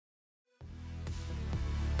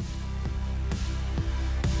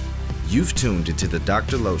You've tuned into the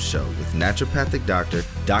Dr. Lowe Show with naturopathic doctor,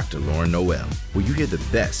 Dr. Lauren Noel, where you hear the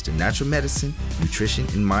best in natural medicine, nutrition,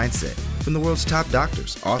 and mindset from the world's top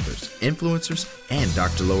doctors, authors, influencers, and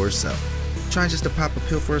Dr. Lowe herself. Trying just to pop a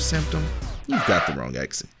pill for a symptom? You've got the wrong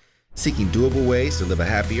exit. Seeking doable ways to live a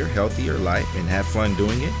happier, healthier life and have fun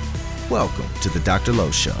doing it? Welcome to the Dr.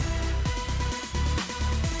 Lowe Show.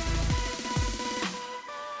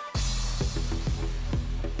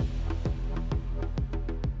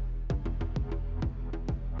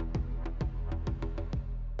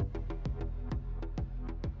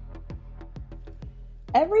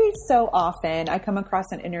 Every so often, I come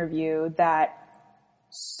across an interview that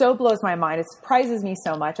so blows my mind. It surprises me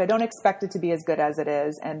so much. I don't expect it to be as good as it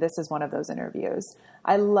is, and this is one of those interviews.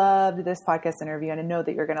 I loved this podcast interview, and I know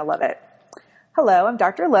that you're going to love it. Hello, I'm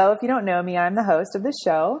Dr. Lowe. If you don't know me, I'm the host of this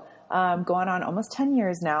show. Going on almost 10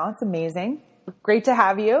 years now. It's amazing. Great to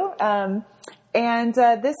have you.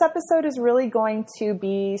 This episode is really going to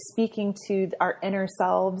be speaking to our inner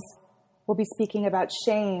selves. We'll be speaking about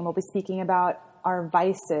shame. We'll be speaking about our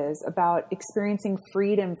vices, about experiencing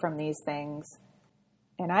freedom from these things.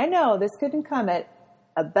 And I know this couldn't come at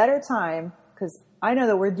a better time because I know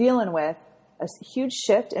that we're dealing with a huge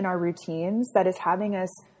shift in our routines that is having us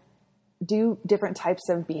do different types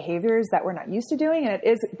of behaviors that we're not used to doing. And it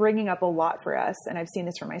is bringing up a lot for us. And I've seen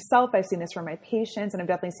this for myself. I've seen this for my patients, and I've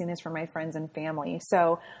definitely seen this for my friends and family.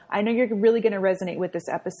 So I know you're really going to resonate with this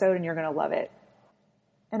episode and you're going to love it.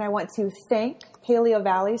 And I want to thank Paleo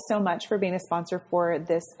Valley so much for being a sponsor for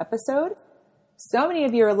this episode. So many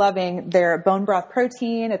of you are loving their bone broth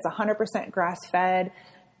protein. It's 100% grass-fed.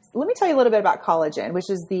 Let me tell you a little bit about collagen, which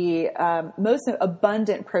is the most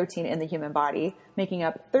abundant protein in the human body, making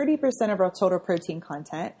up 30% of our total protein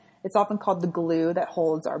content. It's often called the glue that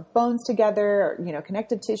holds our bones together, or,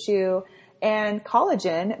 connective tissue. And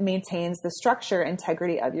collagen maintains the structure and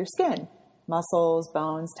integrity of your skin, muscles,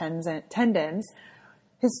 bones, tendons.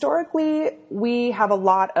 Historically, we have a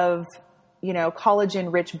lot of,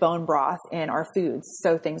 collagen-rich bone broth in our foods.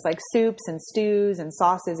 So things like soups and stews and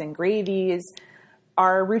sauces and gravies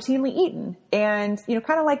are routinely eaten. And,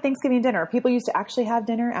 kind of like Thanksgiving dinner, people used to actually have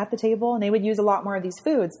dinner at the table and they would use a lot more of these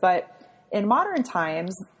foods. But in modern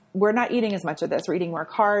times, we're not eating as much of this. We're eating more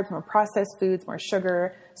carbs, more processed foods, more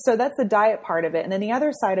sugar. So that's the diet part of it. And then the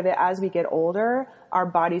other side of it, as we get older, our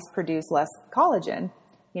bodies produce less collagen.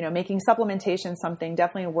 Making supplementation something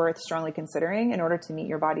definitely worth strongly considering in order to meet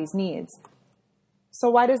your body's needs. So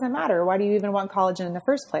why does it matter? Why do you even want collagen in the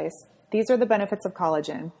first place? These are the benefits of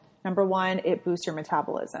collagen. Number one, it boosts your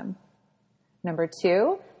metabolism. Number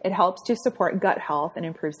two, it helps to support gut health and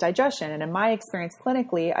improves digestion. And in my experience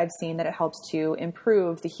clinically, I've seen that it helps to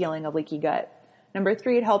improve the healing of leaky gut. Number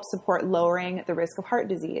three, it helps support lowering the risk of heart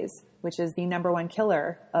disease, which is the number one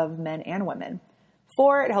killer of men and women.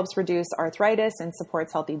 4, it helps reduce arthritis and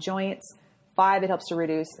supports healthy joints. 5, it helps to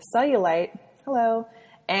reduce cellulite. Hello.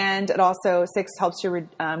 And it also, 6, helps to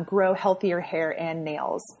grow healthier hair and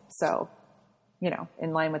nails. So,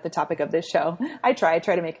 in line with the topic of this show, I try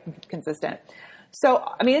to make it consistent. So,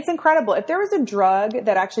 it's incredible. If there was a drug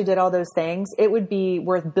that actually did all those things, it would be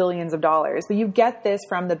worth billions of dollars. But you get this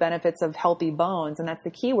from the benefits of healthy bones. And that's the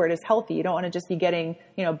key word, is healthy. You don't want to just be getting,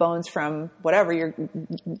 bones from whatever, your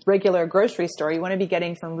regular grocery store. You want to be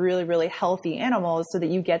getting from really, really healthy animals so that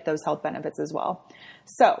you get those health benefits as well.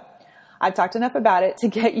 So I've talked enough about it. To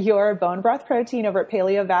get your bone broth protein over at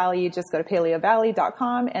Paleo Valley, just go to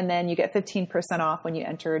paleovalley.com, and then you get 15% off when you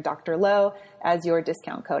enter Dr. Lowe as your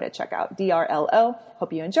discount code at checkout, DRLO.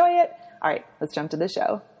 Hope you enjoy it. All right, let's jump to the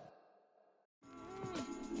show.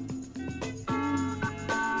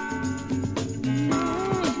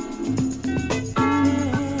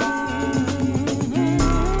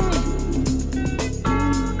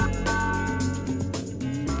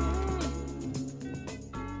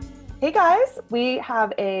 Hey guys, we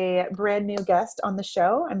have a brand new guest on the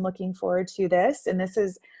show. I'm looking forward to this. And this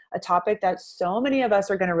is a topic that so many of us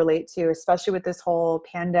are going to relate to, especially with this whole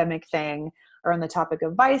pandemic thing, around the topic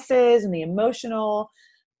of vices and the emotional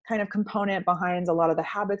kind of component behind a lot of the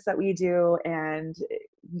habits that we do. And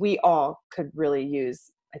we all could really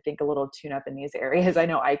use, I think, a little tune up in these areas. I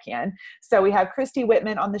know I can. So we have Christy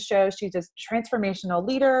Whitman on the show. She's a transformational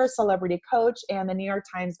leader, celebrity coach, and the New York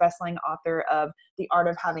Times bestselling author of The Art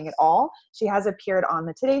of Having It All. She has appeared on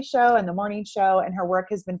the Today Show and the Morning Show, and her work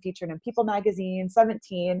has been featured in People Magazine,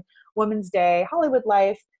 17, Women's Day, Hollywood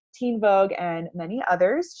Life, Teen Vogue, and many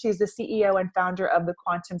others. She's the CEO and founder of the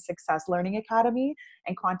Quantum Success Learning Academy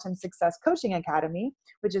and Quantum Success Coaching Academy,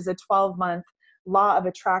 which is a 12-month Law of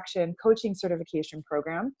Attraction coaching certification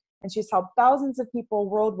program. And she's helped thousands of people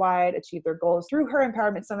worldwide achieve their goals through her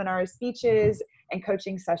empowerment seminars, speeches, and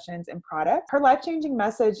coaching sessions and products. Her life-changing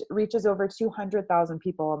message reaches over 200,000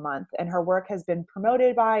 people a month, and her work has been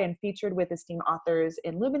promoted by and featured with esteemed authors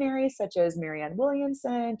in luminaries such as Marianne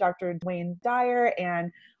Williamson, Dr. Dwayne Dyer,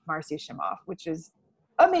 and Marcy Shimoff, which is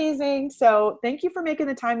amazing. So thank you for making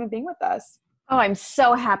the time and being with us. Oh, I'm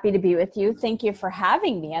so happy to be with you. Thank you for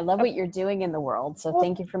having me. I love what you're doing in the world. So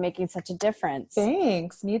thank you for making such a difference.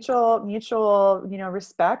 Thanks. Mutual,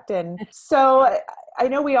 respect. And so I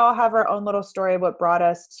know we all have our own little story of what brought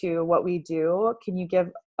us to what we do. Can you give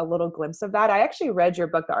a little glimpse of that? I actually read your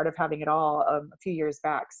book, The Art of Having It All, a few years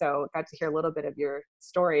back. So got to hear a little bit of your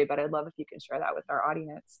story, but I'd love if you can share that with our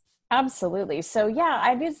audience. Absolutely. So yeah,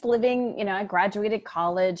 I was living, I graduated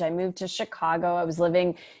college. I moved to Chicago. I was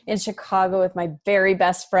living in Chicago with my very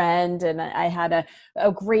best friend, and I had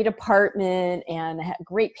a great apartment and a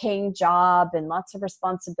great paying job and lots of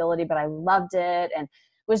responsibility, but I loved it and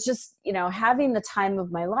was just, having the time of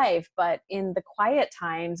my life. But in the quiet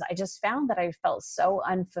times, I just found that I felt so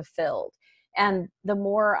unfulfilled. And the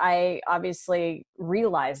more I obviously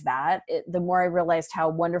realized that, the more I realized how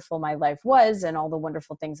wonderful my life was and all the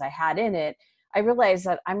wonderful things I had in it, I realized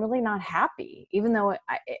that I'm really not happy, even though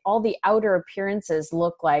all the outer appearances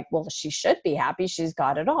look like, well, she should be happy. She's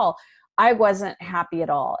got it all. I wasn't happy at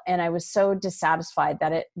all. And I was so dissatisfied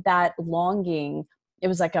that longing, it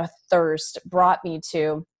was like a thirst, brought me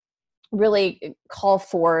to really call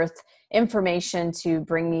forth information to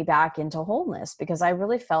bring me back into wholeness, because I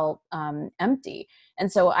really felt empty.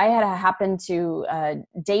 And so I had happened to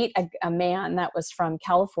date a man that was from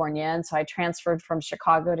California. And so I transferred from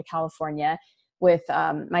Chicago to California with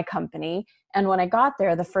my company. And when I got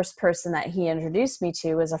there, the first person that he introduced me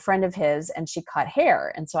to was a friend of his, and she cut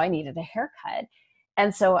hair. And so I needed a haircut.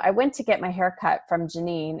 And so I went to get my haircut from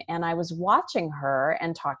Janine, and I was watching her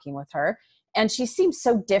and talking with her. And she seemed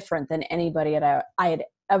so different than anybody I had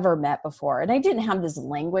ever met before. And I didn't have this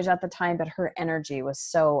language at the time, but her energy was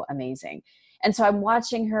so amazing. And so I'm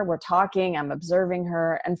watching her, we're talking, I'm observing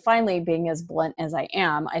her. And finally, being as blunt as I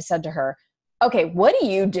am, I said to her, okay, what do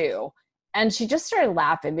you do? And she just started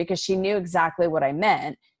laughing because she knew exactly what I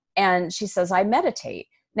meant. And she says, I meditate.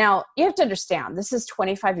 Now, you have to understand, this is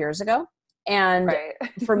 25 years ago. And right.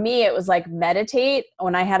 For me, it was like meditate.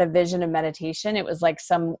 When I had a vision of meditation, it was like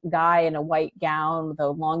some guy in a white gown with a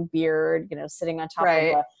long beard, sitting on top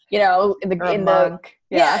right. of a, in the monk.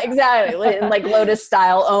 Yeah, exactly. In like lotus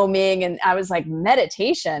style oming. And I was like,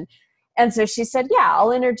 meditation. And so she said, yeah,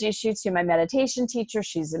 I'll introduce you to my meditation teacher.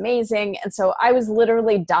 She's amazing. And so I was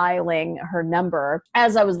literally dialing her number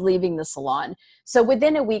as I was leaving the salon. So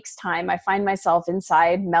within a week's time, I find myself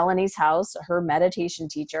inside Melanie's house, her meditation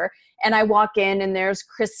teacher. And I walk in, and there's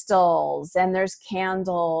crystals and there's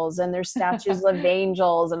candles and there's statues of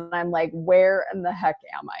angels. And I'm like, where in the heck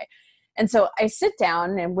am I? And so I sit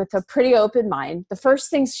down, and with a pretty open mind, the first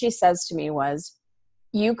thing she says to me was,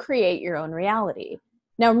 you create your own reality.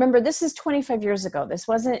 Now, remember, this is 25 years ago. This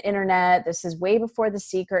wasn't internet. This is way before The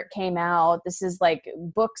Secret came out. This is like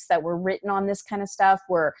books that were written on this kind of stuff,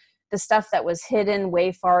 were the stuff that was hidden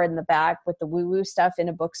way far in the back with the woo-woo stuff in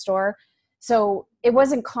a bookstore. So it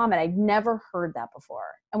wasn't common. I'd never heard that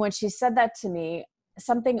before. And when she said that to me,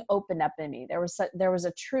 something opened up in me. There was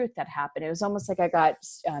a truth that happened. It was almost like I got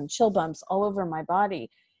chill bumps all over my body.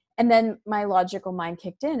 And then my logical mind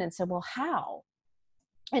kicked in and said, well, how?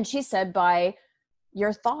 And she said, by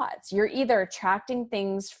your thoughts. You're either attracting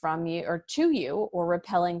things from you or to you, or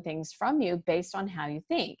repelling things from you based on how you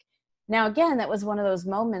think. Now, again, that was one of those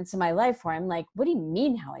moments in my life where I'm like, what do you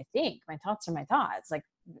mean how I think? My thoughts are my thoughts. Like,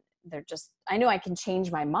 I know I can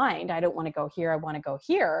change my mind. I don't want to go here. I want to go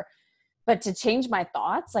here. But to change my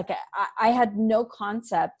thoughts, like I had no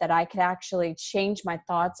concept that I could actually change my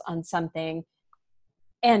thoughts on something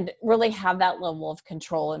and really have that level of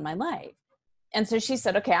control in my life. And so she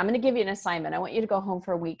said, okay, I'm going to give you an assignment. I want you to go home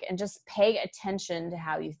for a week and just pay attention to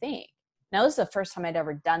how you think. Now, this is the first time I'd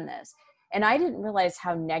ever done this. And I didn't realize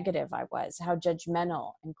how negative I was, how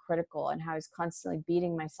judgmental and critical, and how I was constantly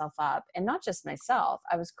beating myself up. And not just myself.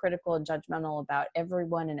 I was critical and judgmental about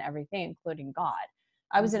everyone and everything, including God.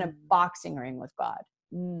 I was in a boxing ring with God,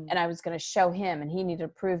 and I was going to show him, and he needed to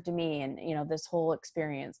prove to me, and, this whole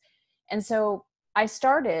experience. And so I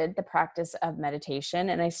started the practice of meditation,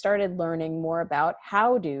 and I started learning more about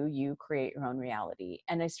how do you create your own reality.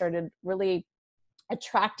 And I started really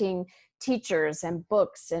attracting teachers and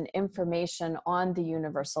books and information on the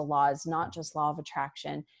universal laws, not just law of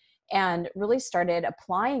attraction, and really started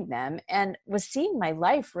applying them, and was seeing my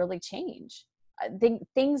life really change. I think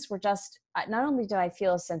things were just, not only did I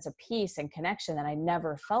feel a sense of peace and connection that I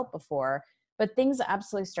never felt before, But things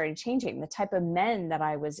absolutely started changing. The type of men that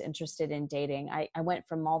I was interested in dating, I went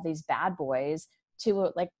from all these bad boys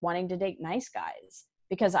to like wanting to date nice guys,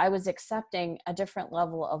 because I was accepting a different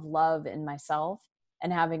level of love in myself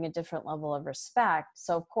and having a different level of respect.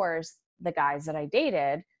 So of course, the guys that I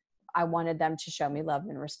dated, I wanted them to show me love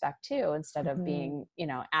and respect too, instead of being,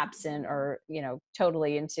 absent or,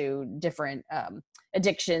 totally into different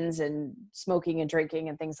addictions and smoking and drinking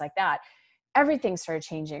and things like that. Everything started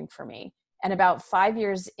changing for me. And about 5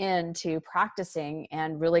 years into practicing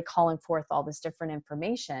and really calling forth all this different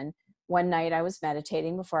information, one night I was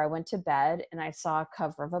meditating before I went to bed, and I saw a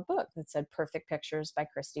cover of a book that said Perfect Pictures by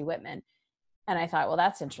Christy Whitman. And I thought, well,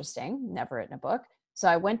 that's interesting. Never written a book. So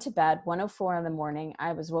I went to bed, 1:04 in the morning.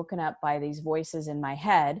 I was woken up by these voices in my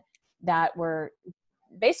head that were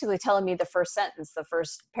basically telling me the first sentence, the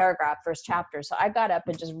first paragraph, first chapter. So I got up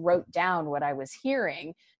and just wrote down what I was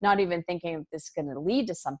hearing, not even thinking this is going to lead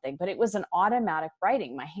to something, but it was an automatic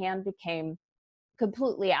writing. My hand became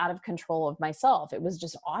completely out of control of myself. It was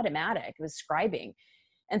just automatic. It was scribing.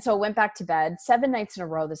 And so I went back to bed. 7 nights in a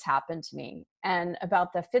row, this happened to me. And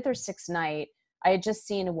about the 5th or 6th night, I had just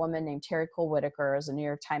seen a woman named Terry Cole Whitaker, as a New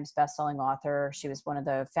York Times bestselling author. She was one of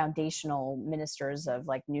the foundational ministers of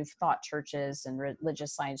like New Thought churches and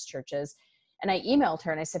religious science churches. And I emailed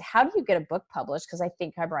her and I said, how do you get a book published? Because I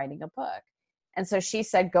think I'm writing a book. And so she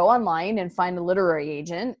said, go online and find a literary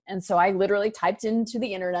agent. And so I literally typed into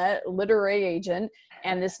the internet, literary agent,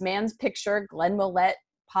 and this man's picture, Glenn Millett,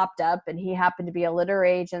 popped up, and he happened to be a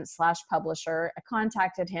literary agent / publisher. I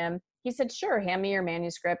contacted him. He said, sure, hand me your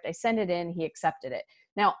manuscript. I sent it in. He accepted it.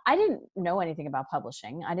 Now, I didn't know anything about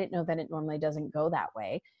publishing. I didn't know that it normally doesn't go that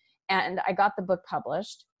way. And I got the book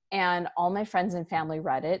published, and all my friends and family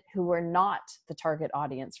read it, who were not the target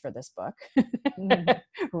audience for this book,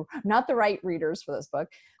 not the right readers for this book.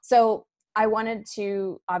 So I wanted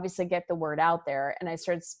to obviously get the word out there, and I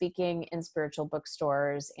started speaking in spiritual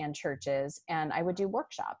bookstores and churches, and I would do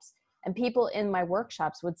workshops. And people in my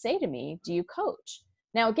workshops would say to me, do you coach?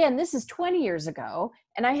 Now, again, this is 20 years ago,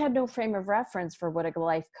 and I had no frame of reference for what a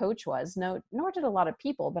life coach was. No, nor did a lot of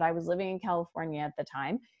people, but I was living in California at the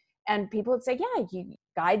time. And people would say, yeah, you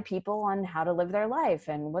guide people on how to live their life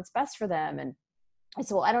and what's best for them. And I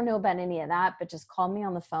said, well, I don't know about any of that, but just call me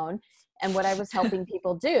on the phone. And what I was helping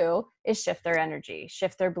people do is shift their energy,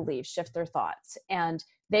 shift their beliefs, shift their thoughts. And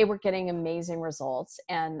they were getting amazing results.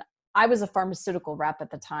 And I was a pharmaceutical rep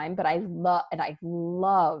at the time, but I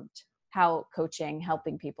loved how coaching,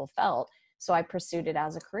 helping people felt. So I pursued it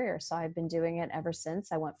as a career. So I've been doing it ever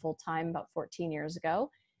since. I went full-time about 14 years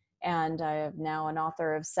ago. And I'm now an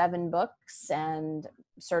author of 7 books and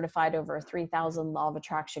certified over 3,000 law of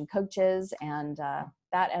attraction coaches. And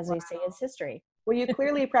that, as I say, is history. Well, you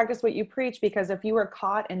clearly practice what you preach, because if you were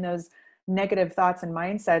caught in those negative thoughts and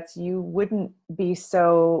mindsets, you wouldn't be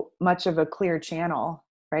so much of a clear channel,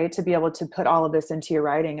 right? To be able to put all of this into your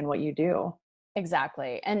writing and what you do.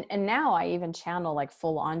 Exactly. And now I even channel, like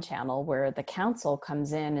full on channel, where the counsel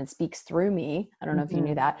comes in and speaks through me. I don't know if you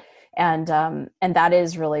knew that. And that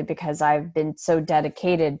is really because I've been so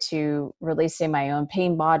dedicated to releasing my own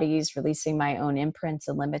pain bodies, releasing my own imprints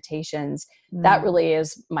and limitations. That really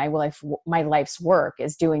is my life's work,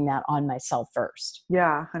 is doing that on myself first.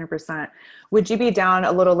 Yeah, 100%. Would you be down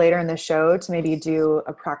a little later in the show to maybe do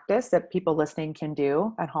a practice that people listening can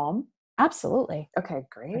do at home? Absolutely. Okay,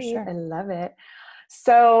 great. Sure. I love it.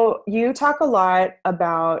 So you talk a lot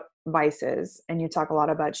about vices, and you talk a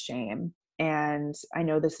lot about shame. And I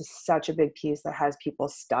know this is such a big piece that has people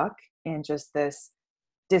stuck in just this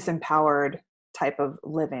disempowered type of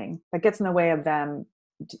living that gets in the way of them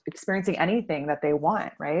experiencing anything that they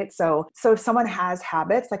want, right? So if someone has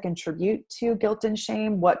habits that contribute to guilt and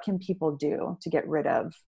shame, what can people do to get rid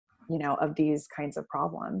of, of these kinds of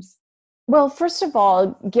problems? Well, first of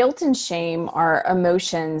all, guilt and shame are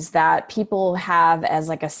emotions that people have as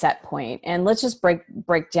like a set point. And let's just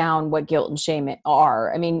break down what guilt and shame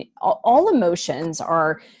are. I mean, all emotions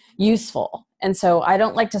are useful. And so I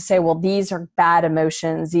don't like to say, well, these are bad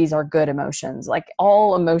emotions, these are good emotions. Like,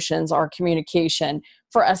 all emotions are communication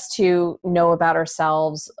for us to know about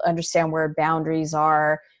ourselves, understand where boundaries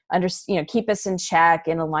are, keep us in check,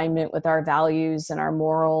 in alignment with our values and our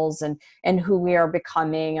morals and who we are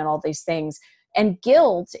becoming and all these things. And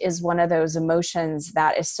guilt is one of those emotions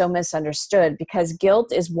that is so misunderstood, because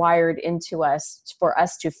guilt is wired into us for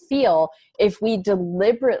us to feel if we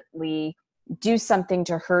deliberately do something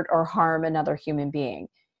to hurt or harm another human being.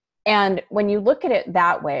 And when you look at it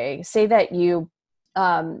that way, say that you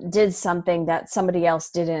did something that somebody else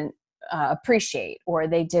didn't appreciate, or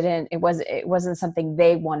it wasn't something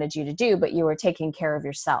they wanted you to do, but you were taking care of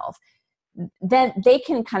yourself. then they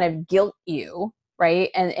can kind of guilt you, right?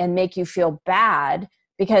 And make you feel bad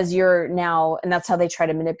because you're now, and that's how they try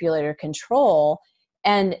to manipulate or control.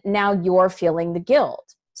 And now you're feeling the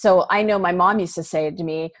guilt. So I know my mom used to say to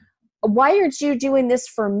me, why aren't you doing this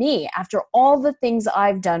for me after all the things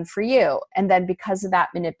I've done for you? And then because of that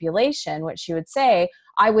manipulation, what she would say,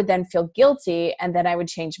 I would then feel guilty, and then I would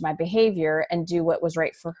change my behavior and do what was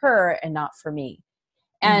right for her and not for me.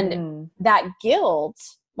 And that guilt,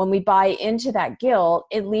 when we buy into that guilt,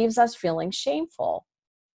 it leaves us feeling shameful.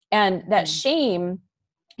 And that shame,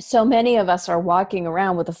 so many of us are walking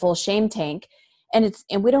around with a full shame tank, and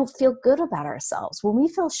we don't feel good about ourselves. When we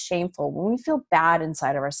feel shameful, when we feel bad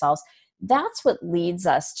inside of ourselves, that's what leads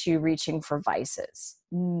us to reaching for vices.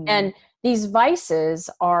 And these vices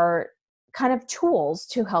are kind of tools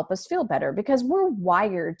to help us feel better, because we're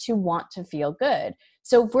wired to want to feel good.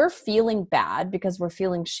 So if we're feeling bad because we're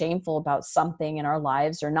feeling shameful about something in our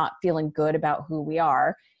lives, or not feeling good about who we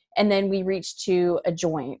are, and then we reach to a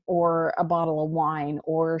joint or a bottle of wine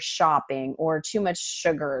or shopping or too much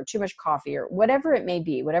sugar or too much coffee or whatever it may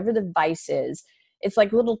be, whatever the vice is, it's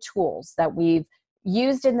like little tools that we've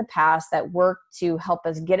used in the past that work to help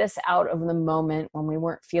us get us out of the moment when we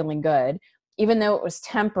weren't feeling good. Even though it was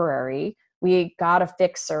temporary, we got a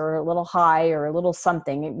fix or a little high or a little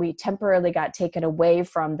something. We temporarily got taken away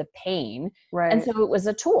from the pain. Right. And so it was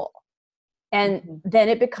a tool. And then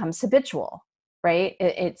it becomes habitual. Right?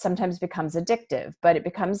 It sometimes becomes addictive, but it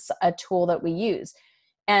becomes a tool that we use.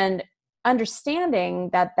 And understanding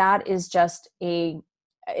that that is just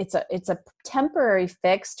it's a temporary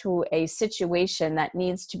fix to a situation that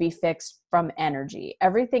needs to be fixed from energy.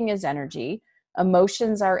 Everything is energy.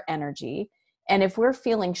 Emotions are energy. And if we're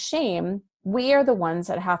feeling shame, we are the ones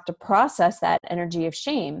that have to process that energy of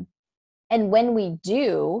shame. And when we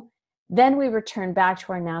do, then we return back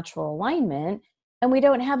to our natural alignment, and we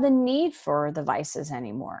don't have the need for the vices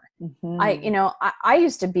anymore. I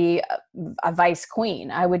used to be a vice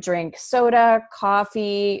queen. I would drink soda,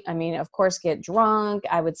 coffee. I mean, of course, get drunk.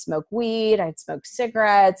 I would smoke weed. I'd smoke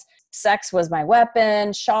cigarettes. Sex was my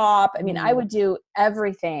weapon. Shop. I mean, I would do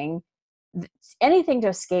everything, anything to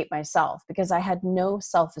escape myself, because I had no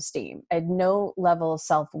self-esteem. I had no level of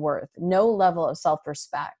self-worth, no level of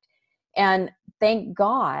self-respect. And thank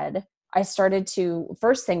God, I started to,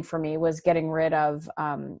 first thing for me was getting rid of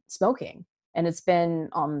smoking. And it's been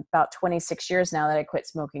about 26 years now that I quit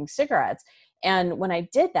smoking cigarettes. And when I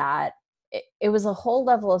did that, it was a whole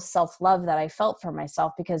level of self-love that I felt for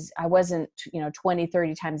myself, because I wasn't, 20,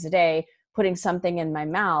 30 times a day putting something in my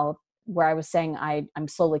mouth where I was saying, I'm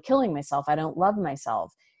slowly killing myself. I don't love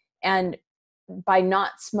myself. And by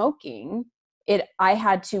not smoking, I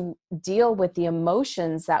had to deal with the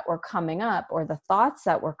emotions that were coming up, or the thoughts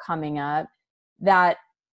that were coming up that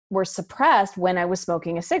were suppressed when I was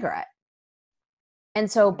smoking a cigarette. And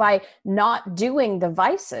so by not doing the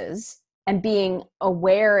vices and being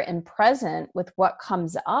aware and present with what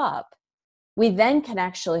comes up, we then can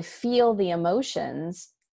actually feel the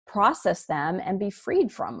emotions, process them, and be freed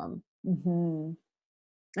from them.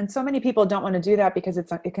 And so many people don't want to do that because it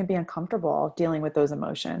can be uncomfortable dealing with those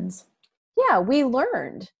emotions. Yeah, we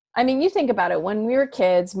learned. I mean, you think about it, when we were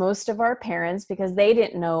kids, most of our parents, because they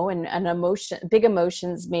didn't know, and big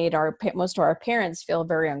emotions made most of our parents feel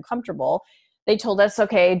very uncomfortable. They told us,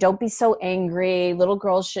 okay, don't be so angry. Little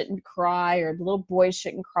girls shouldn't cry, or little boys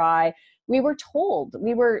shouldn't cry. We were told,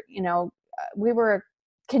 we were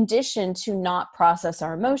conditioned to not process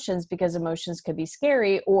our emotions, because emotions could be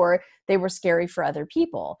scary, or they were scary for other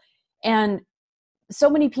people. And so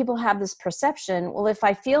many people have this perception, well, if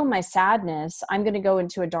I feel my sadness, I'm going to go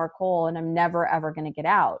into a dark hole and I'm never, ever going to get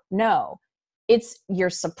out. No, it's your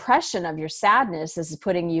suppression of your sadness is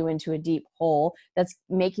putting you into a deep hole that's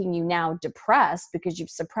making you now depressed, because you've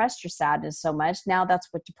suppressed your sadness so much. Now that's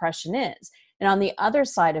what depression is. And on the other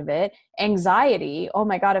side of it, anxiety, oh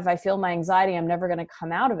my God, if I feel my anxiety, I'm never going to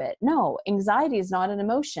come out of it. No, anxiety is not an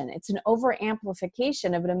emotion. It's an over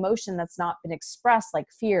amplification of an emotion that's not been expressed, like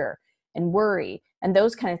fear and worry, and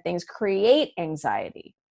those kind of things create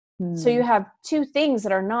anxiety. So you have two things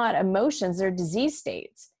that are not emotions, they're disease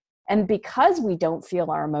states. And because we don't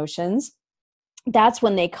feel our emotions, that's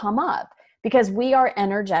when they come up, because we are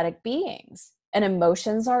energetic beings and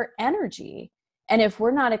emotions are energy. And if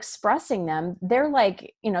we're not expressing them, they're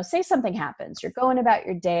like, say something happens, you're going about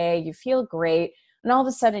your day, you feel great, and all of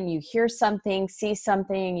a sudden you hear something, see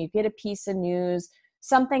something, you get a piece of news,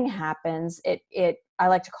 something happens, I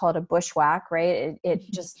like to call it a bushwhack, right?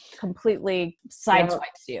 It just completely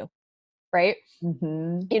sideswipes you, right? You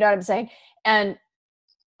know what I'm saying? And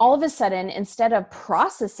all of a sudden, instead of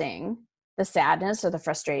processing the sadness or the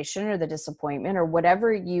frustration or the disappointment or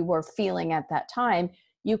whatever you were feeling at that time,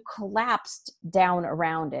 you collapsed down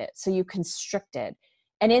around it. So you constricted.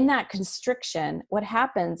 And in that constriction, what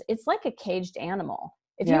happens, it's like a caged animal.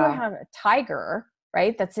 If you have a tiger,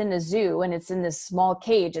 right, that's in a zoo and it's in this small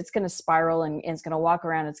cage, it's going to spiral and it's going to walk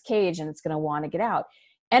around its cage and it's going to want to get out.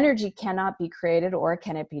 Energy cannot be created or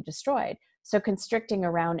can it be destroyed. So constricting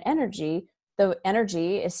around energy, the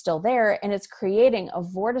energy is still there and it's creating a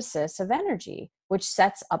vortices of energy, which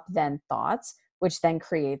sets up then thoughts, which then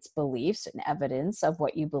creates beliefs and evidence of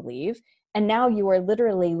what you believe. And now you are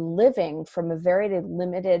literally living from a very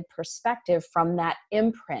limited perspective from that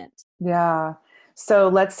imprint. Yeah. So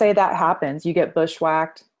let's say that happens. You get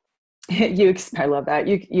bushwhacked. I love that.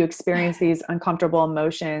 You experience these uncomfortable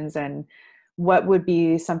emotions, and what would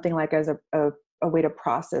be something like as a way to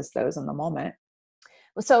process those in the moment?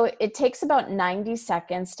 So it takes about 90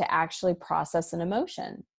 seconds to actually process an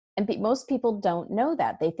emotion. And most people don't know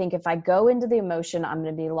that. They think if I go into the emotion, I'm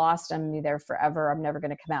going to be lost. I'm going to be there forever. I'm never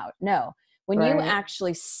going to come out. No, when you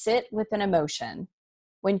actually sit with an emotion,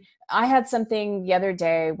 when I had something the other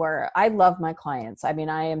day where I love my clients. I mean,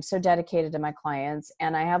 I am so dedicated to my clients,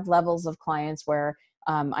 and I have levels of clients where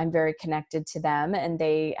I'm very connected to them and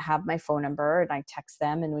they have my phone number and I text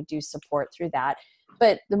them and would do support through that.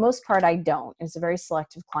 But the most part, I don't. It's a very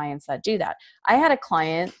selective clients that do that. I had a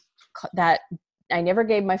client that I never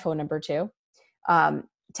gave my phone number to,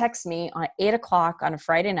 text me on 8:00 on a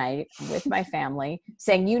Friday night with my family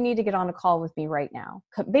saying, you need to get on a call with me right now.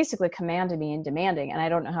 Basically commanded me and demanding, and I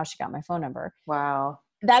don't know how she got my phone number. Wow.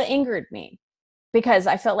 That angered me because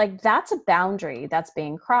I felt like that's a boundary that's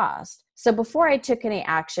being crossed. So before I took any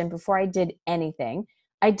action, before I did anything,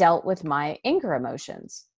 I dealt with my anger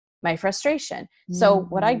emotions, my frustration. So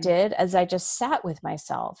what I did is I just sat with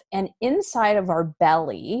myself, and inside of our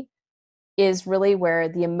belly is really where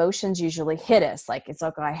the emotions usually hit us. Like it's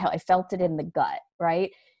like, I felt it in the gut, right?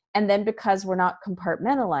 And then because we're not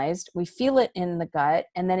compartmentalized, we feel it in the gut,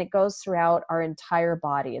 and then it goes throughout our entire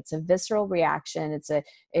body. It's a visceral reaction.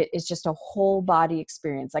 It's just a whole body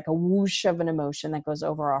experience, like a whoosh of an emotion that goes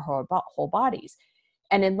over our whole bodies.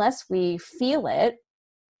 And unless we feel it,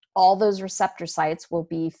 all those receptor sites will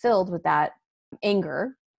be filled with that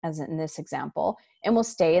anger, as in this example, and will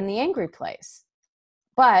stay in the angry place.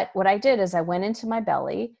 But what I did is I went into my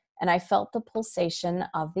belly and I felt the pulsation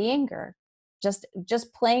of the anger,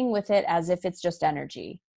 just playing with it as if it's just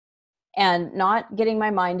energy, and not getting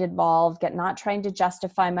my mind involved, not trying to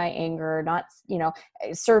justify my anger, not,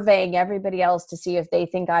 surveying everybody else to see if they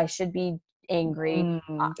think I should be angry.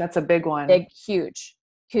 That's a big one. Big, huge.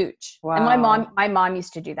 Wow. And my mom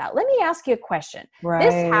used to do that. Let me ask you a question. Right.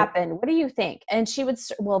 This happened. What do you think? And she would,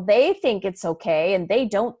 well, they think it's okay and they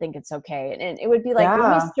don't think it's okay. And it would be like,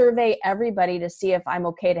 let me survey everybody to see if I'm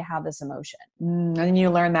okay to have this emotion. And you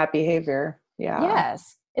learn that behavior. Yeah.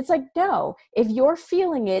 Yes. It's like, no, if you're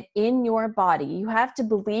feeling it in your body, you have to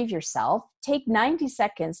believe yourself. Take 90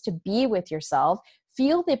 seconds to be with yourself.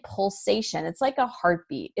 Feel the pulsation. It's like a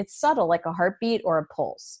heartbeat. It's subtle, like a heartbeat or a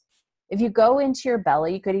pulse. If you go into your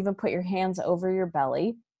belly, you could even put your hands over your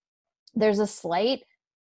belly. There's a slight,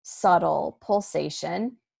 subtle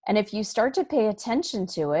pulsation. And if you start to pay attention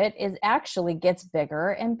to it, it actually gets bigger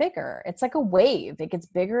and bigger. It's like a wave. It gets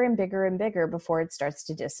bigger and bigger and bigger before it starts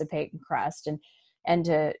to dissipate and crest and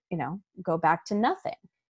to, go back to nothing.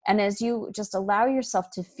 And as you just allow yourself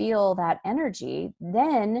to feel that energy,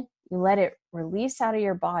 then you let it release out of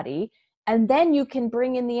your body. And then you can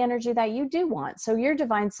bring in the energy that you do want. So your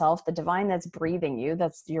divine self, the divine that's breathing you,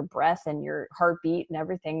 that's your breath and your heartbeat and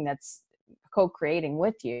everything that's co-creating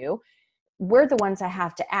with you, we're the ones that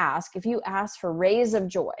have to ask. If you ask for rays of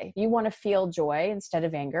joy, if you want to feel joy instead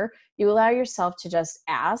of anger, you allow yourself to just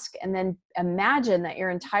ask and then imagine that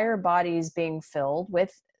your entire body is being filled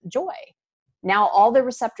with joy. Now all the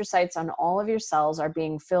receptor sites on all of your cells are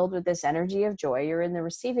being filled with this energy of joy. You're in the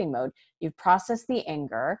receiving mode. You've processed the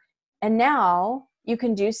anger. And now you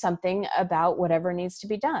can do something about whatever needs to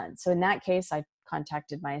be done. So in that case, I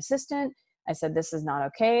contacted my assistant. I said, this is not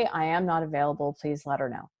okay. I am not available. Please let her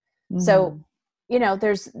know. So,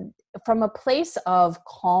 there's from a place of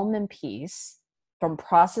calm and peace, from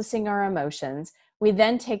processing our emotions, we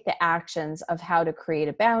then take the actions of how to create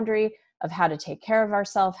a boundary, of how to take care of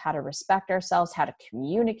ourselves, how to respect ourselves, how to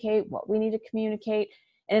communicate what we need to communicate.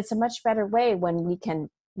 And it's a much better way when we can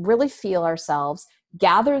really feel ourselves,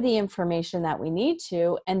 gather the information that we need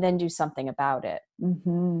to, and then do something about it.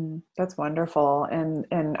 That's wonderful.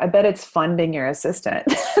 And I bet it's funding your assistant.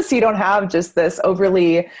 So you don't have just this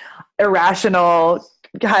overly irrational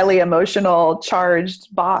highly emotional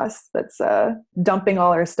charged boss that's dumping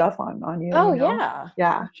all her stuff on you. Oh, you know? yeah.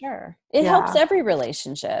 Yeah. Sure. It helps every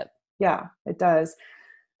relationship. Yeah, it does.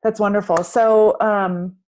 That's wonderful. So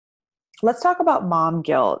let's talk about mom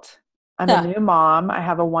guilt. I'm a new mom. I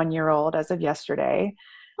have a 1-year-old as of yesterday.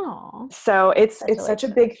 Oh, So it's such a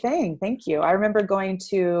big thing. Thank you. I remember going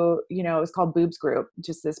to, it was called Boobs Group,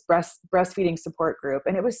 just this breastfeeding support group.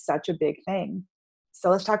 And it was such a big thing. So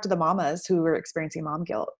let's talk to the mamas who were experiencing mom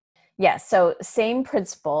guilt. Yes. So same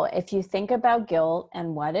principle. If you think about guilt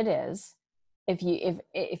and what it is,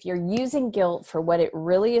 if you're using guilt for what it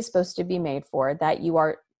really is supposed to be made for, that you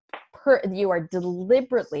are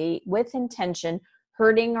deliberately with intention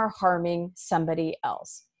hurting or harming somebody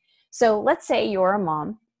else. So let's say you're a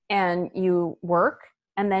mom and you work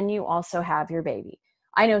and then you also have your baby.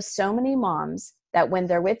 I know so many moms that when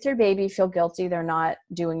they're with their baby feel guilty they're not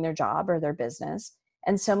doing their job or their business.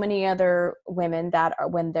 And so many other women that are,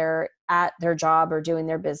 when they're at their job or doing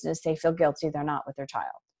their business, they feel guilty they're not with their child.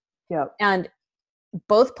 Yep. And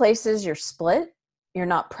both places you're split, you're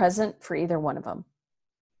not present for either one of them.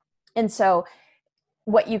 And so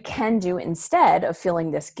what you can do instead of feeling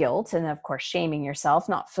this guilt and of course shaming yourself,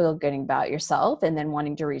 not feel good about yourself and then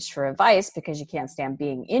wanting to reach for advice because you can't stand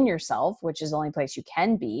being in yourself, which is the only place you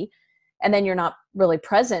can be. And then you're not really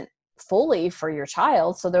present fully for your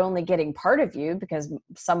child. So they're only getting part of you because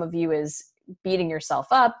some of you is beating yourself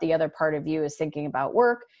up. The other part of you is thinking about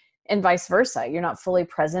work and vice versa. You're not fully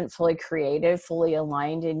present, fully creative, fully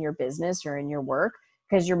aligned in your business or in your work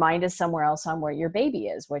because your mind is somewhere else on where your baby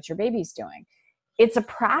is, what your baby's doing. It's a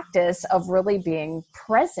practice of really being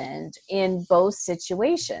present in both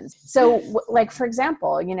situations. So like, for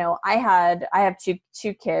example, I have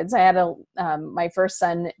two kids. I had my first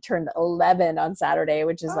son turned 11 on Saturday,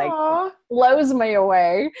 which is like blows me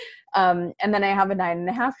away. And then I have a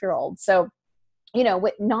 9.5-year-old. So,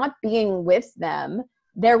 with not being with them,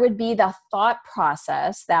 there would be the thought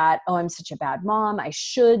process that, oh, I'm such a bad mom. I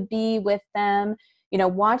should be with them.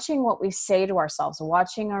 Watching what we say to ourselves,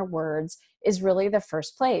 watching our words is really the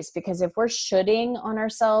first place, because if we're shoulding on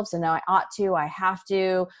ourselves and I ought to, I have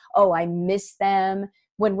to, oh, I miss them.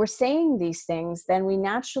 When we're saying these things, then we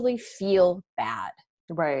naturally feel bad.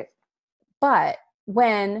 Right. But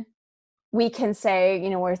when we can say,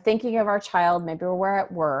 we're thinking of our child, maybe we're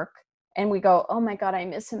at work and we go, oh my God, I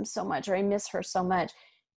miss him so much, or I miss her so much.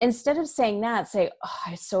 Instead of saying that, say, oh,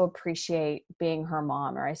 I so appreciate being her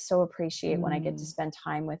mom, or I so appreciate when I get to spend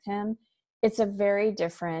time with him. It's a very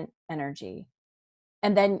different energy.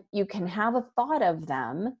 And then you can have a thought of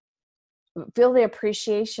them, feel the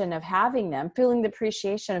appreciation of having them, feeling the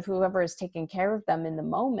appreciation of whoever is taking care of them in the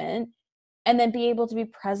moment, and then be able to be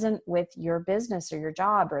present with your business or your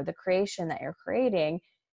job or the creation that you're creating.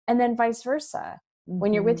 And then vice versa.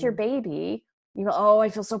 When you're with your baby, you go, oh, I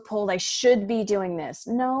feel so pulled, I should be doing this.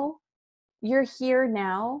 No, you're here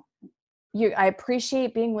now. I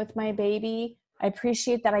appreciate being with my baby. I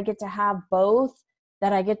appreciate that I get to have both,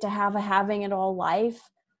 that I get to have a having it all life.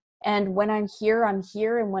 And when I'm here, I'm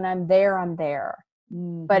here. And when I'm there, I'm there.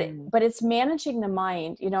 Mm-hmm. But it's managing the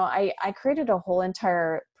mind. I created a whole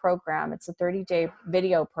entire program. It's a 30-day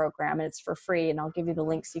video program and it's for free. And I'll give you the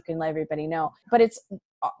link so you can let everybody know. But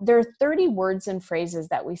there are 30 words and phrases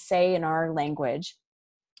that we say in our language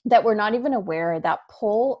that we're not even aware that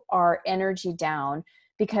pull our energy down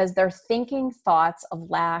because they're thinking thoughts of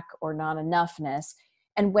lack or not enoughness.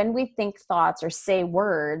 And when we think thoughts or say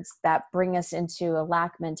words that bring us into a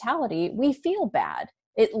lack mentality, we feel bad.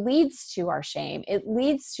 It leads to our shame. It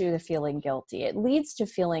leads to the feeling guilty. It leads to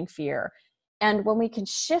feeling fear. And when we can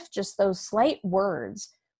shift just those slight words,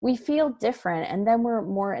 we feel different. And then we're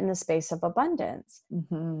more in the space of abundance.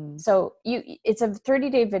 Mm-hmm. So it's a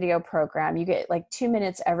 30-day video program. You get like 2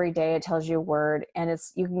 minutes every day. It tells you a word, and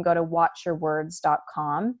you can go to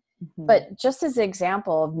watchyourwords.com. Mm-hmm. But just as an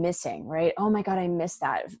example of missing, right? Oh my God, I missed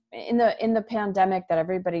that. In the pandemic that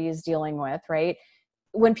everybody is dealing with, right?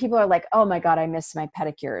 When people are like, oh my God, I miss my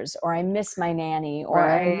pedicures, or I miss my nanny, or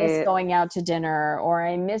right. I miss going out to dinner, or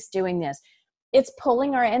I miss doing this. It's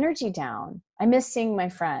pulling our energy down. I miss seeing my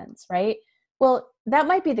friends, right? Well, that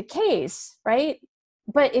might be the case, right?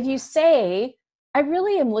 But if you say, I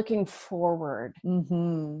really am looking forward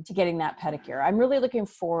to getting that pedicure. I'm really looking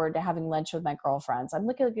forward to having lunch with my girlfriends. I'm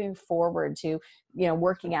looking forward to,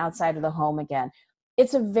 working outside of the home again.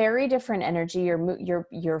 It's a very different energy.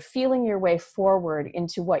 You're feeling your way forward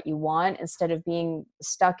into what you want instead of being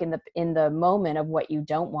stuck in the moment of what you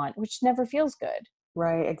don't want, which never feels good.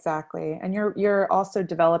 Right, exactly. And you're also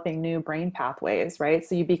developing new brain pathways, right?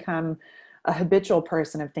 So you become a habitual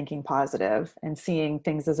person of thinking positive and seeing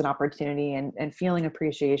things as an opportunity and feeling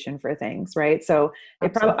appreciation for things. Right. So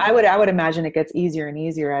I would imagine it gets easier and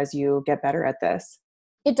easier as you get better at this.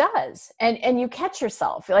 It does. And you catch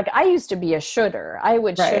yourself. Like I used to be a shoulder. I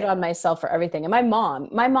would should on myself for everything. And my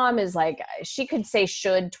mom is like, she could say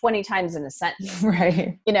should 20 times in a sentence.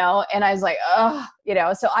 Right. You know, and I was like, oh, you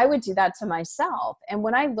know, so I would do that to myself. And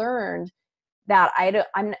when I learned that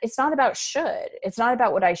it's not about should, it's not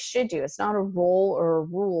about what I should do. It's not a role or a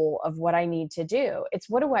rule of what I need to do. It's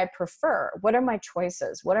what do I prefer? What are my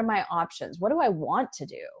choices? What are my options? What do I want to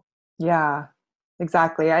do? Yeah,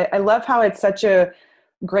 exactly. I love how it's such a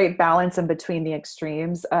great balance in between the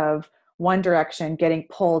extremes of one direction getting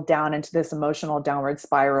pulled down into this emotional downward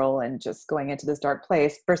spiral and just going into this dark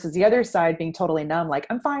place versus the other side being totally numb, like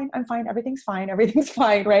I'm fine, everything's fine,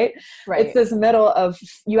 right? It's this middle of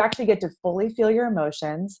you actually get to fully feel your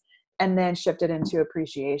emotions and then shift it into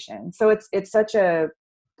appreciation. So it's such a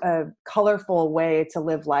colorful way to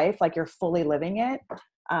live life, like you're fully living it,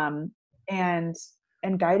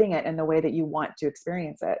 and guiding it in the way that you want to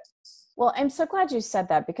experience it. Well, I'm so glad you said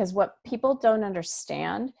that, because what people don't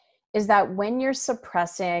understand is that when you're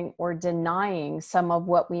suppressing or denying some of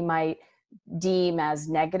what we might deem as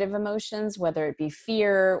negative emotions, whether it be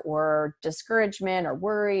fear or discouragement or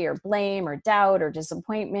worry or blame or doubt or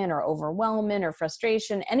disappointment or overwhelmment or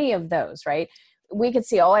frustration, any of those, right? We could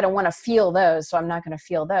see, oh, I don't want to feel those, so I'm not going to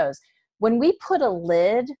feel those. When we put a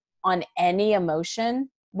lid on any emotion,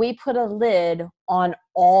 we put a lid on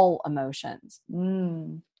all emotions.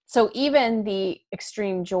 So even the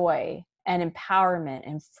extreme joy and empowerment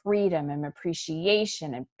and freedom and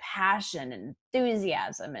appreciation and passion and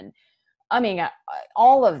enthusiasm and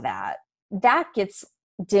all of that gets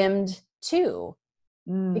dimmed too,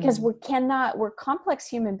 because we're complex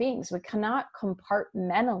human beings. We cannot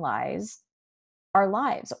compartmentalize our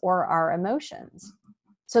lives or our emotions.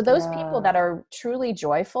 So those people that are truly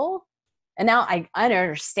joyful, and now I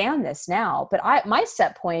understand this now, but my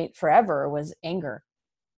set point forever was anger.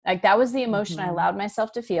 Like that was the emotion I allowed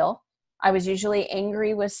myself to feel. I was usually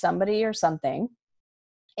angry with somebody or something.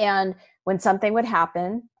 And when something would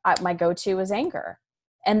happen, my go-to was anger.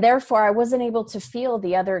 And therefore I wasn't able to feel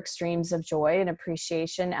the other extremes of joy and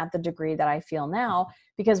appreciation at the degree that I feel now,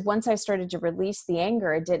 because once I started to release the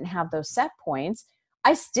anger, it didn't have those set points.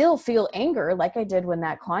 I still feel anger like I did when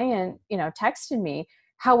that client, texted me.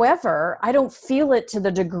 However, I don't feel it to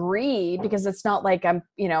the degree, because it's not like I'm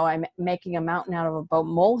making a mountain out of a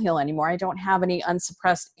molehill anymore. I don't have any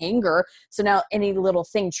unsuppressed anger. So now any little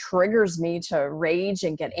thing triggers me to rage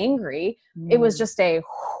and get angry. It was just a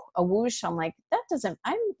whoosh. I'm like, that doesn't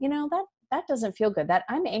feel good. That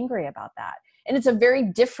I'm angry about that. And it's a very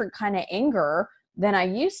different kind of anger than I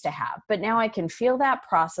used to have. But now I can feel that,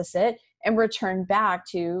 process it, and return back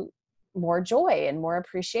to more joy and more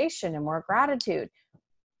appreciation and more gratitude.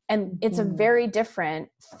 And it's a very different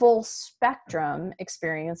full spectrum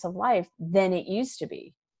experience of life than it used to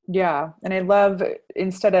be. Yeah. And I love,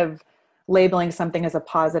 instead of labeling something as a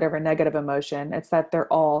positive or negative emotion, it's that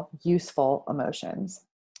they're all useful emotions.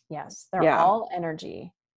 Yes. They're all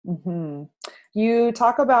energy. Mm-hmm. You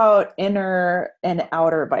talk about inner and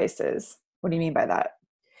outer vices. What do you mean by that?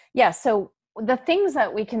 Yeah. So the things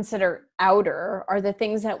that we consider outer are the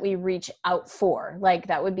things that we reach out for. Like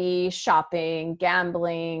that would be shopping,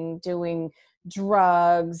 gambling, doing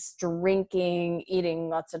drugs, drinking, eating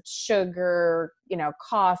lots of sugar,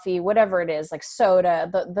 coffee, whatever it is, like soda,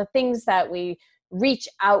 the things that we reach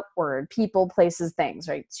outward, people, places, things,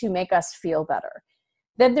 right, to make us feel better.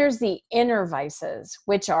 Then there's the inner vices,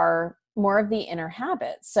 which are more of the inner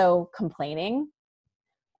habits. So complaining,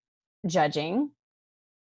 judging,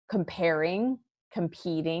 comparing,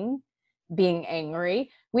 competing, being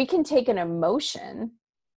angry. We can take an emotion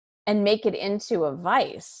and make it into a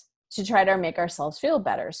vice to try to make ourselves feel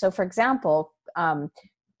better. So for example,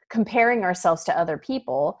 comparing ourselves to other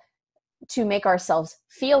people to make ourselves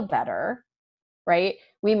feel better, right?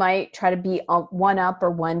 We might try to be one up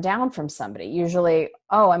or one down from somebody. Usually,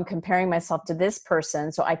 I'm comparing myself to this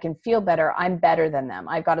person so I can feel better. I'm better than them.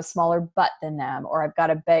 I've got a smaller butt than them, or I've got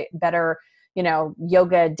a better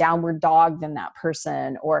yoga downward dog than that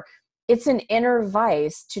person. Or it's an inner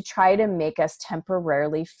vice to try to make us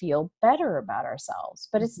temporarily feel better about ourselves,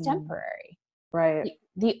 but it's temporary. Right.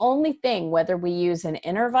 The only thing, whether we use an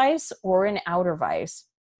inner vice or an outer vice,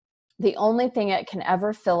 the only thing that can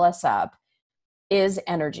ever fill us up is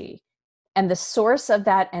energy. And the source of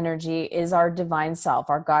that energy is our divine self,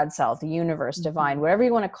 our God self, the universe, divine, whatever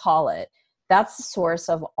you want to call it. That's the source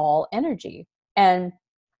of all energy. And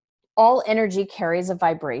all energy carries a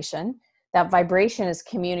vibration. That vibration is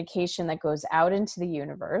communication that goes out into the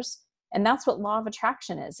universe. And that's what law of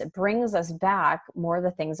attraction is. It brings us back more of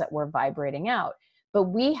the things that we're vibrating out. But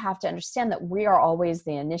we have to understand that we are always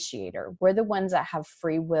the initiator. We're the ones that have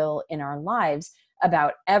free will in our lives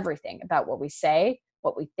about everything, about what we say,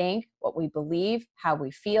 what we think, what we believe, how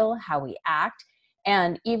we feel, how we act.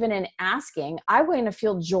 And even in asking, I want to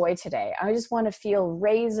feel joy today. I just want to feel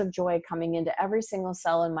rays of joy coming into every single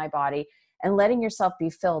cell in my body, and letting yourself be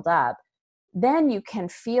filled up. Then you can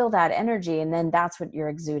feel that energy, and then that's what you're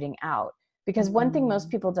exuding out. Because one thing most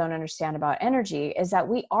people don't understand about energy is that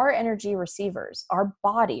we are energy receivers. Our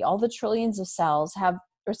body, all the trillions of cells, have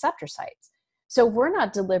receptor sites. So we're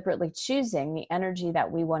not deliberately choosing the energy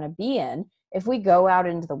that we want to be in. If we go out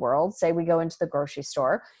into the world, say we go into the grocery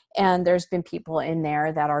store, and there's been people in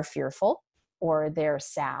there that are fearful, or they're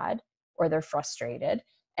sad, or they're frustrated,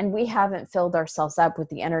 and we haven't filled ourselves up with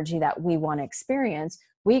the energy that we want to experience,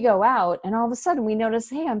 we go out and all of a sudden we notice,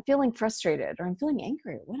 hey, I'm feeling frustrated, or I'm feeling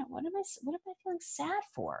angry. What am I feeling sad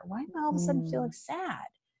for? Why am I all of a sudden feeling sad?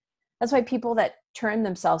 That's why people that turn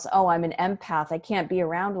themselves, oh, I'm an empath, I can't be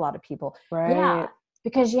around a lot of people. Right. Yeah,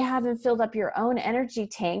 because you haven't filled up your own energy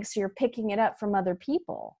tank, so you're picking it up from other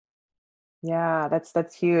people. Yeah,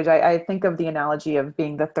 that's huge. I think of the analogy of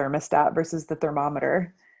being the thermostat versus the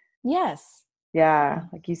thermometer. Yes. Yeah,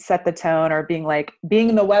 like you set the tone, or being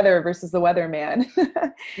the weather versus the weatherman.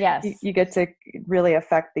 Yes. You get to really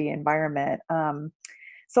affect the environment.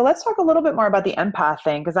 So let's talk a little bit more about the empath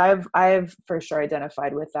thing, because I've for sure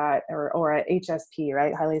identified with that, or a HSP,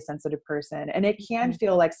 right? Highly sensitive person. And it can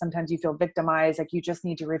feel like sometimes you feel victimized, like you just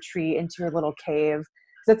need to retreat into your little cave,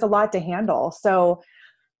 because it's a lot to handle. So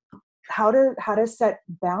how to set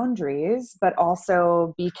boundaries, but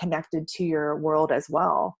also be connected to your world as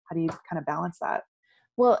well? How do you kind of balance that?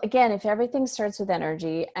 Well, again, if everything starts with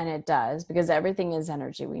energy, and it does, because everything is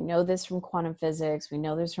energy. We know this from quantum physics. We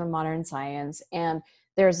know this from modern science. And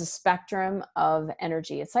there's a spectrum of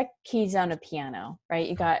energy. It's like keys on a piano, right?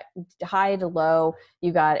 You got high to low.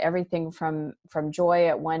 You got everything from joy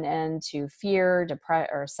at one end to fear,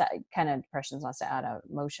 kind of depression's not out of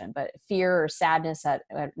emotion, but fear or sadness at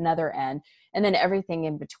another end, and then everything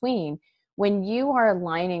in between. When you are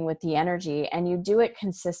aligning with the energy and you do it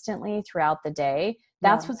consistently throughout the day,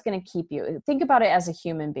 that's what's going to keep you. Think about it as a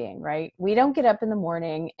human being, right? We don't get up in the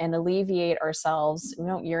morning and alleviate ourselves. We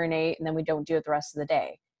don't urinate and then we don't do it the rest of the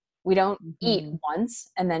day. We don't eat once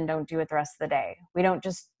and then don't do it the rest of the day. We don't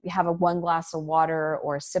just have one glass of water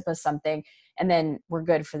or a sip of something and then we're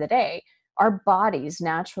good for the day. Our bodies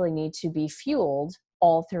naturally need to be fueled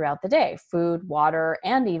all throughout the day: food, water,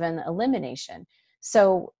 and even elimination.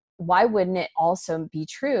 So why wouldn't it also be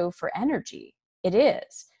true for energy? It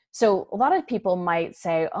is. So a lot of people might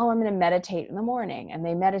say, oh, I'm going to meditate in the morning, and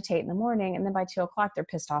they meditate in the morning, and then by 2:00 they're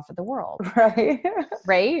pissed off at the world. Right.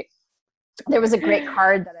 Right. There was a great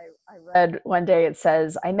card that I read one day. It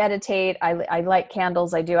says, I meditate, I light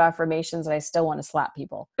candles, I do affirmations, and I still want to slap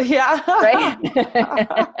people. Yeah. Right.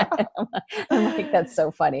 I'm like, that's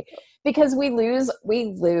so funny, because we lose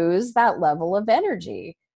that level of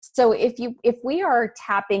energy. So if we are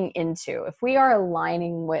tapping into, if we are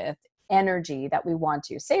aligning with energy that we want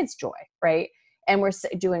to, say it's joy, right? And we're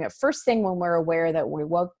doing it first thing when we're aware that we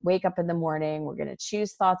wake up in the morning, we're going to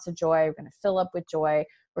choose thoughts of joy, we're going to fill up with joy,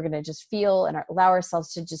 we're going to just feel and allow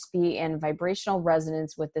ourselves to just be in vibrational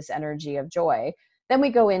resonance with this energy of joy. Then we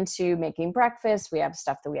go into making breakfast, we have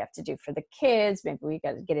stuff that we have to do for the kids, maybe we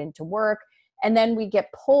got to get into work, and then we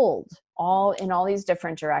get pulled in all these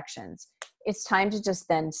different directions. It's time to just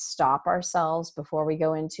then stop ourselves before we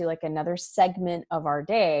go into like another segment of our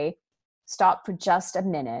day. Stop for just a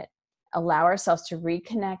minute, allow ourselves to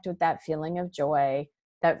reconnect with that feeling of joy,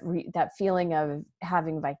 that feeling of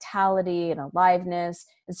having vitality and aliveness.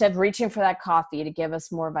 Instead of reaching for that coffee to give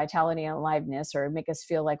us more vitality and aliveness or make us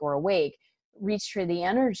feel like we're awake, reach for the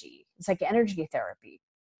energy. It's like energy therapy.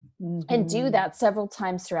 And do that several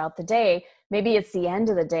times throughout the day. Maybe it's the end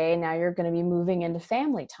of the day. Now you're going to be moving into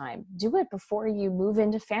family time. Do it before you move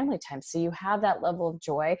into family time, so you have that level of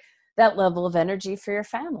joy, that level of energy for your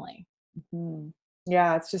family.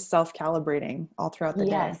 Yeah, it's just self-calibrating all throughout the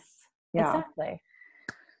day. Yes, yeah. Exactly.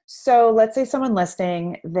 So let's say someone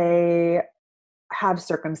listening, they have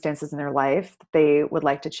circumstances in their life that they would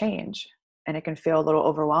like to change, and it can feel a little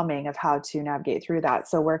overwhelming of how to navigate through that.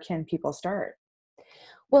 So where can people start?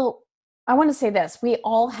 Well, I want to say this. We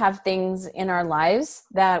all have things in our lives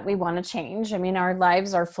that we want to change. I mean, our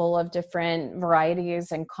lives are full of different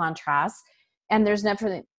varieties and contrasts, and there's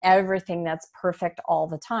never everything that's perfect all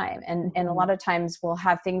the time. And a lot of times we'll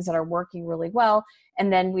have things that are working really well,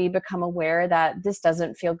 and then we become aware that this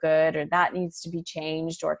doesn't feel good or that needs to be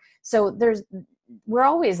changed. Or so there's we're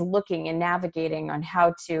always looking and navigating on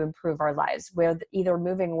how to improve our lives. We're either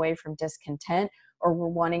moving away from discontent, or we're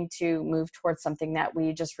wanting to move towards something that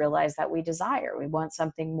we just realize that we desire. We want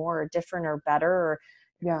something more different or better, or,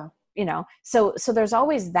 Yeah. So there's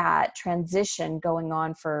always that transition going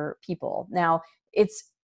on for people. Now,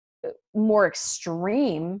 it's more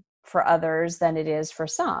extreme for others than it is for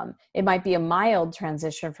some. It might be a mild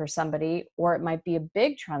transition for somebody, or it might be a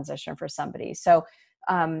big transition for somebody. So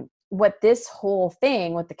what this whole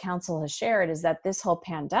thing, what the council has shared, is that this whole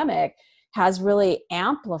pandemic has really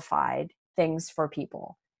amplified things for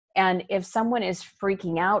people. And if someone is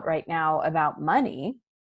freaking out right now about money,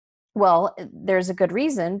 well, there's a good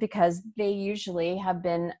reason, because they usually have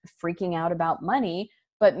been freaking out about money,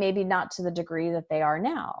 but maybe not to the degree that they are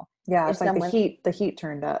now. Yeah. If It's like the heat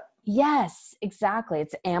turned up. Yes, exactly.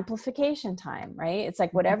 It's amplification time, right? It's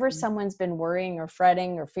like whatever someone's been worrying or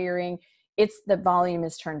fretting or fearing, it's the volume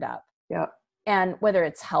is turned up. Yeah. And whether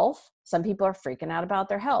it's health, some people are freaking out about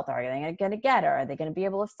their health. Are they going to get it? Are they going to be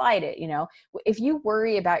able to fight it? If you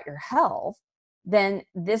worry about your health, then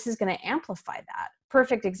this is going to amplify that.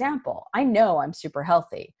 Perfect example. I know I'm super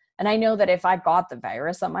healthy. And I know that if I got the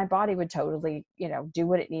virus, that my body would totally, do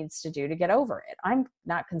what it needs to do to get over it. I'm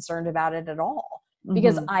not concerned about it at all,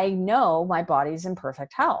 because I know my body's in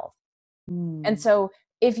perfect health. And so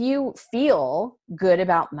if you feel good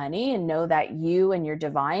about money and know that you and your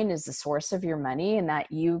divine is the source of your money, and that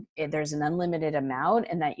there's an unlimited amount,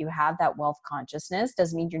 and that you have that wealth consciousness,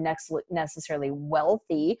 doesn't mean you're necessarily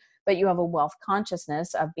wealthy, but you have a wealth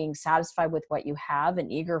consciousness of being satisfied with what you have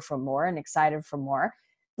and eager for more and excited for more,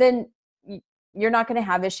 then you're not going to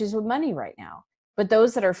have issues with money right now. But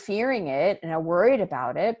those that are fearing it and are worried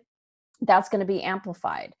about it, that's going to be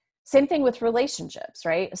amplified. Same thing with relationships,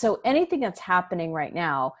 right? So anything that's happening right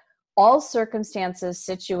now, all circumstances,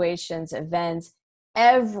 situations, events,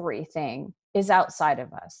 everything is outside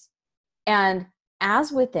of us. And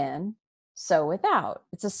as within, so without.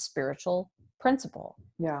 It's a spiritual principle.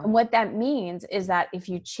 Yeah. And what that means is that if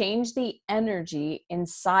you change the energy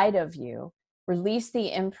inside of you, release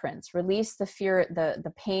the imprints, release the fear,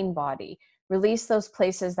 the pain body, release those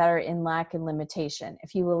places that are in lack and limitation.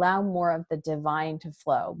 If you allow more of the divine to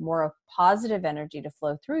flow, more of positive energy to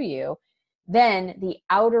flow through you, then the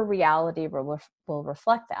outer reality will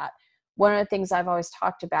reflect that. One of the things I've always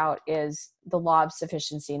talked about is the law of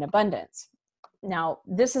sufficiency and abundance. Now,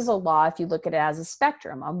 this is a law, if you look at it as a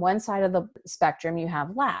spectrum. On one side of the spectrum, you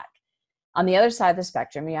have lack. On the other side of the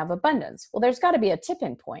spectrum, you have abundance. Well, there's got to be a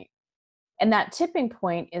tipping point. And that tipping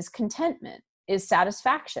point is contentment, is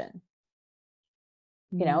satisfaction,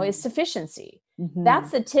 is sufficiency. That's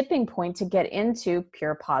the tipping point to get into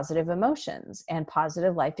pure positive emotions and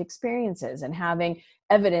positive life experiences and having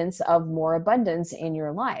evidence of more abundance in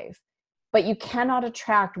your life. But you cannot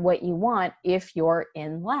attract what you want if you're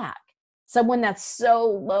in lack. Someone that's so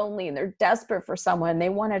lonely and they're desperate for someone, they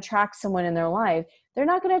want to attract someone in their life, they're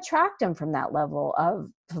not going to attract them from that level of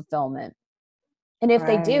fulfillment. And if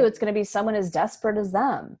they do, it's going to be someone as desperate as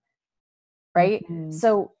them. Right?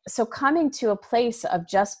 So coming to a place of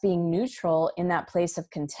just being neutral in that place of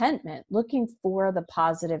contentment, looking for the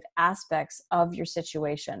positive aspects of your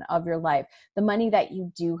situation, of your life, the money that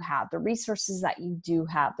you do have, the resources that you do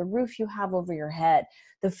have, the roof you have over your head,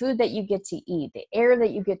 the food that you get to eat, the air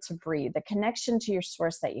that you get to breathe, the connection to your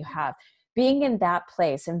source that you have, being in that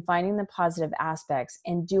place and finding the positive aspects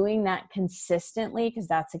and doing that consistently, because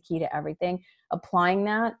that's the key to everything, applying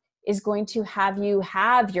that is going to have you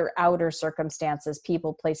have your outer circumstances,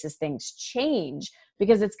 people, places, things change,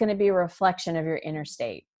 because it's going to be a reflection of your inner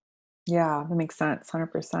state. Yeah, that makes sense.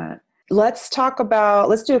 100%. Let's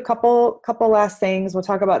do a couple last things. We'll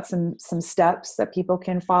talk about some steps that people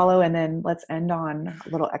can follow, and then let's end on a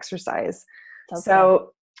little exercise. Okay.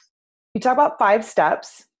 So you talk about 5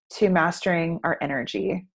 steps to mastering our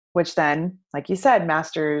energy, which then, like you said,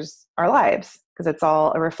 masters our lives, because it's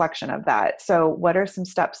all a reflection of that. So what are some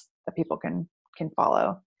steps that people can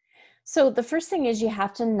follow? So the first thing is you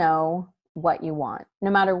have to know what you want.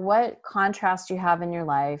 No matter what contrast you have in your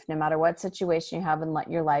life, no matter what situation you have in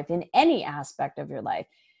your life, in any aspect of your life,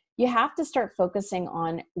 you have to start focusing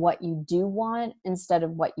on what you do want instead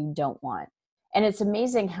of what you don't want. And it's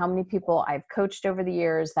amazing how many people I've coached over the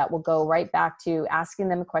years that will go right back to asking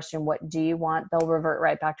them a question, what do you want? They'll revert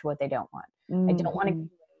right back to what they don't want. I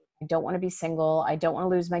don't want to be single. I don't want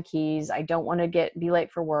to lose my keys. I don't want to be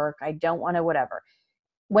late for work. I don't want to whatever.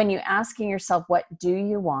 When you're asking yourself, what do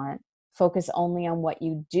you want? Focus only on what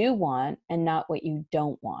you do want and not what you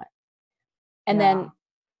don't want. And then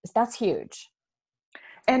that's huge.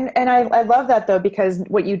 And I love that though, because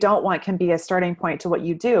what you don't want can be a starting point to what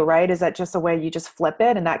you do, right? Is that just a way you just flip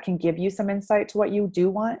it and that can give you some insight to what you do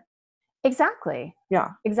want? Exactly.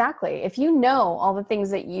 Yeah. Exactly. If you know all the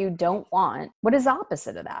things that you don't want, what is the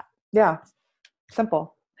opposite of that? Yeah.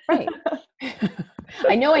 Simple. Right.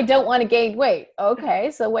 I know I don't want to gain weight.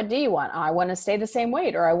 Okay. So what do you want? I want to stay the same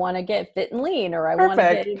weight, or I want to get fit and lean, or I want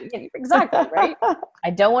to Perfect. get exactly right. I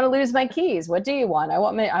don't want to lose my keys. What do you want? I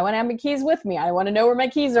want to have my keys with me. I want to know where my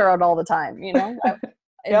keys are at all the time.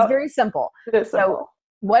 It's very simple. It is simple. So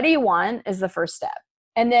what do you want is the first step.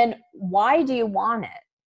 And then why do you want it?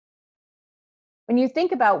 When you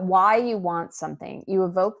think about why you want something, you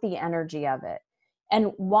evoke the energy of it.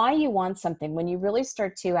 And why you want something, when you really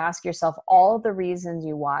start to ask yourself all the reasons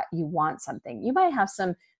you want something, you might have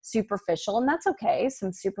some superficial, and that's okay,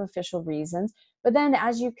 some superficial reasons. But then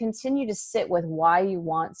as you continue to sit with why you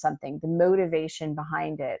want something, the motivation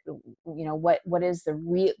behind it, what is the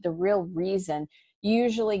real reason, you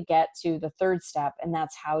usually get to the third step, and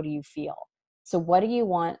that's how do you feel? So what do you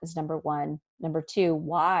want is number one. Number two,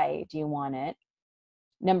 why do you want it?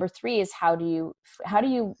 Number three is how do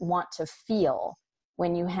you want to feel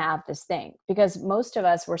when you have this thing? Because most of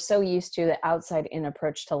us, we're so used to the outside in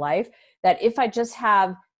approach to life that if I just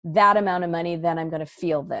have that amount of money, then I'm going to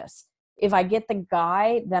feel this. If I get the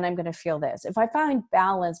guy, then I'm going to feel this. If I find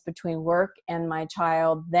balance between work and my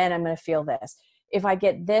child, then I'm going to feel this. If I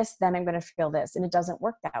get this, then I'm going to feel this. And it doesn't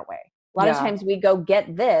work that way. A lot of times we go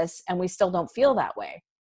get this and we still don't feel that way.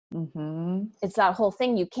 Mm-hmm. It's that whole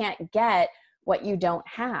thing. You can't get what you don't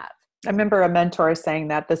have. I remember a mentor saying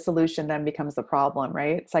that the solution then becomes the problem,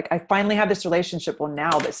 right? It's like, I finally have this relationship. Well,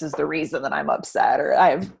 now this is the reason that I'm upset or I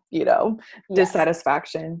have,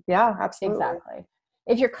 dissatisfaction. Yeah, absolutely. Exactly.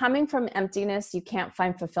 If you're coming from emptiness, you can't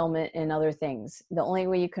find fulfillment in other things. The only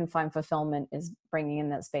way you can find fulfillment is bringing in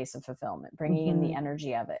that space of fulfillment, bringing in the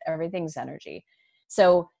energy of it. Everything's energy.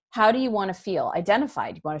 So how do you want to feel?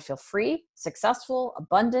 Identified. You want to feel free, successful,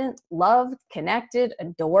 abundant, loved, connected,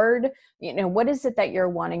 adored. What is it that you're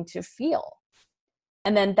wanting to feel?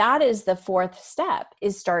 And then that is the fourth step,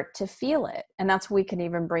 is start to feel it. And that's we can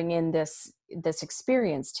even bring in this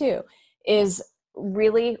experience too, is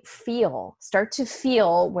really start to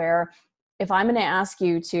feel, where if I'm going to ask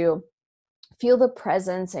you to feel the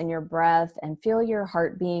presence in your breath and feel your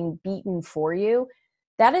heart being beaten for you,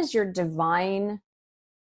 that is your divine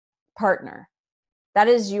partner. That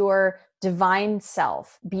is your divine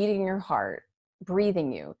self beating your heart,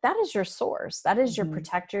 breathing you. That is your source. That is your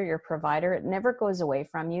protector, your provider. It never goes away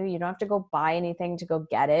from you. You don't have to go buy anything to go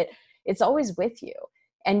get it. It's always with you.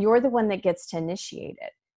 And you're the one that gets to initiate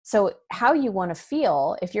it. So how you want to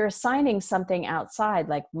feel, if you're assigning something outside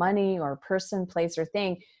like money or person, place, or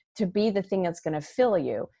thing to be the thing that's going to fill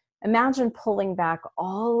you, imagine pulling back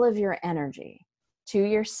all of your energy to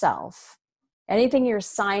yourself. Anything you're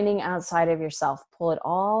assigning outside of yourself, pull it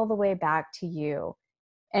all the way back to you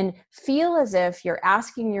and feel as if you're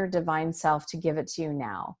asking your divine self to give it to you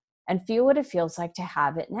now, and feel what it feels like to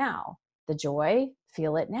have it now. The joy,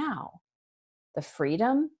 feel it now. The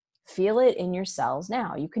freedom, feel it in your cells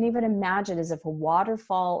now. You can even imagine as if a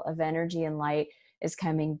waterfall of energy and light is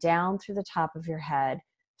coming down through the top of your head,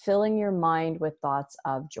 filling your mind with thoughts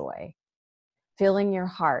of joy. Filling your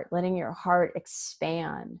heart, letting your heart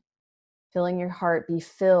expand. Feeling your heart be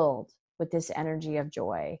filled with this energy of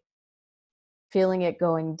joy. Feeling it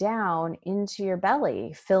going down into your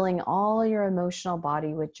belly, filling all your emotional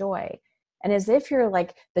body with joy. And as if you're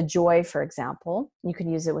like the joy, for example, you can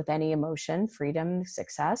use it with any emotion, freedom,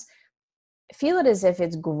 success. Feel it as if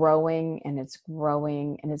it's growing and it's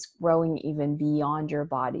growing and it's growing even beyond your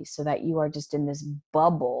body, so that you are just in this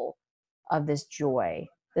bubble of this joy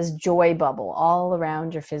bubble all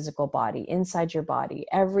around your physical body, inside your body.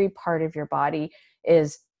 Every part of your body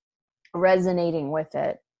is resonating with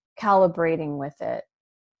it, calibrating with it.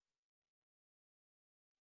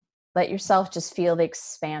 Let yourself just feel the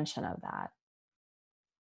expansion of that.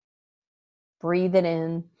 Breathe it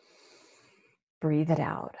in, breathe it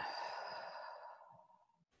out.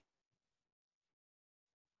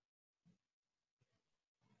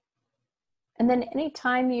 And then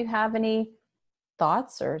anytime you have any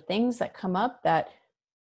thoughts or things that come up that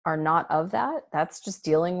are not of that, that's just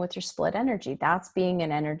dealing with your split energy. That's being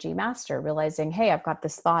an energy master, realizing, hey, I've got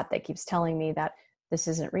this thought that keeps telling me that this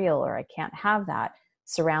isn't real or I can't have that.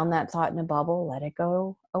 Surround that thought in a bubble, let it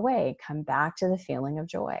go away, come back to the feeling of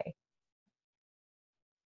joy.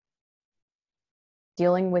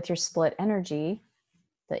 Dealing with your split energy,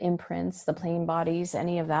 the imprints, the plane bodies,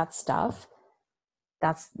 any of that stuff,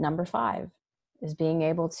 that's number 5, is being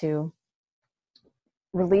able to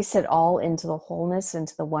release it all into the wholeness,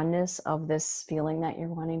 into the oneness of this feeling that you're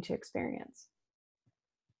wanting to experience.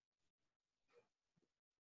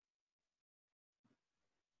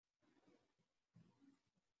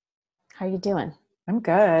 How are you doing? I'm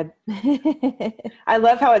good. I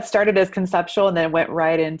love how it started as conceptual and then went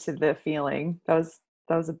right into the feeling. That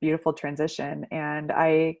was a beautiful transition. And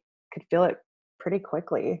I could feel it pretty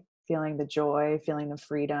quickly, feeling the joy, feeling the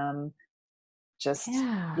freedom, just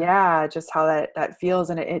how that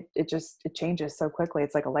feels. And it changes so quickly.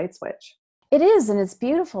 It's like a light switch. It is. And it's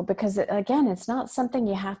beautiful because again, it's not something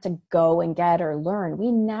you have to go and get or learn.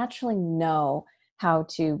 We naturally know how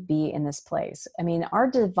to be in this place. I mean, our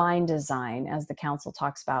divine design, as the council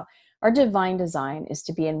talks about, our divine design is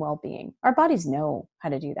to be in well-being. Our bodies know how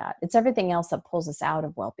to do that. It's everything else that pulls us out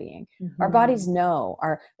of well-being. Mm-hmm. Our bodies know,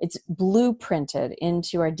 it's blueprinted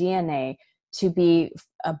into our DNA to be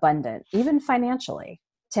abundant, even financially,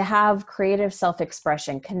 to have creative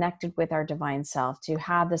self-expression connected with our divine self, to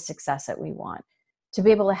have the success that we want, to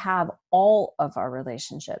be able to have all of our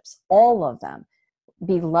relationships, all of them,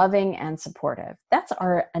 be loving and supportive. That's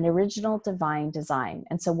an original divine design.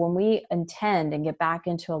 And so when we intend and get back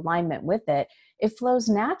into alignment with it, it flows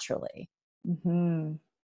naturally. Mm-hmm.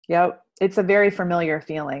 Yep. It's a very familiar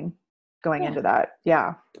feeling going into that.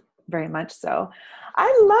 Yeah, very much so.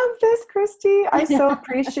 I love this, Christy. I so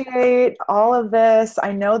appreciate all of this.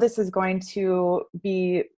 I know this is going to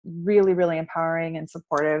be really, really empowering and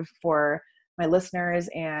supportive for my listeners.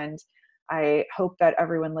 And I hope that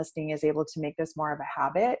everyone listening is able to make this more of a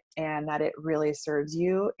habit and that it really serves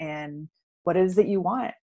you in what it is that you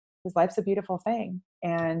want, because life's a beautiful thing.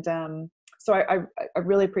 And so I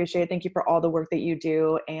really appreciate it. Thank you for all the work that you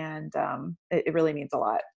do. And it really means a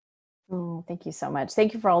lot. Oh, thank you so much.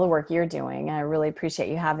 Thank you for all the work you're doing. I really appreciate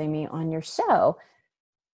you having me on your show.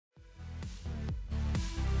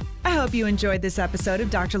 I hope you enjoyed this episode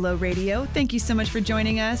of Dr. Low Radio. Thank you so much for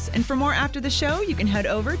joining us. And for more after the show, you can head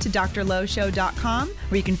over to drlowshow.com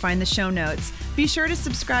where you can find the show notes. Be sure to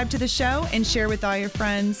subscribe to the show and share with all your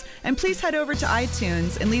friends. And please head over to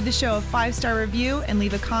iTunes and leave the show a 5-star review and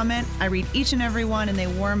leave a comment. I read each and every one and they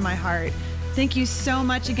warm my heart. Thank you so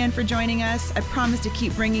much again for joining us. I promise to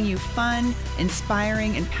keep bringing you fun,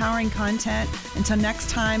 inspiring, empowering content. Until next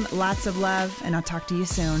time, lots of love, and I'll talk to you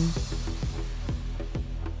soon.